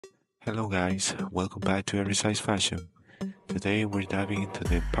Hello guys, welcome back to Every Size Fashion. Today we're diving into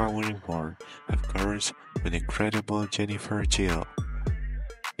the empowering world of girls with incredible Jennifer Jill.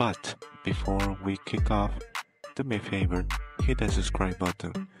 But before we kick off, do me a favor, hit the subscribe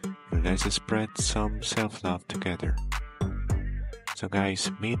button and let's spread some self-love together. So guys,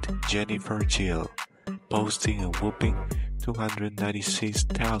 meet Jennifer Jill, posting a whopping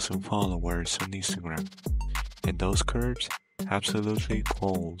 296,000 followers on Instagram. And those curves, absolutely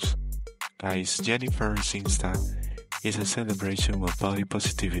goals. Guys, Jennifer's Insta is a celebration of body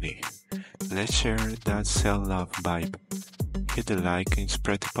positivity. Let's share that self-love vibe. Hit the like and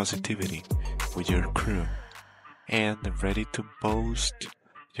spread the positivity with your crew. And ready to boost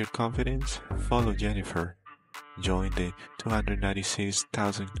your confidence? Follow Jennifer. Join the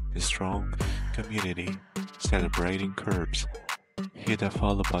 296,000 strong community celebrating curves. Hit the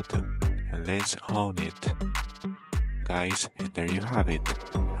follow button and let's own it. Guys, and there you have it,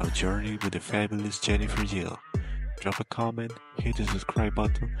 our journey with the fabulous Jennifer Jill. Drop a comment, hit the subscribe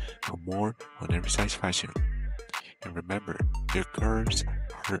button for more on Every Size Fashion. And remember, your curves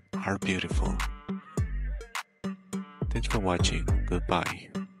are beautiful. Thanks for watching. Goodbye.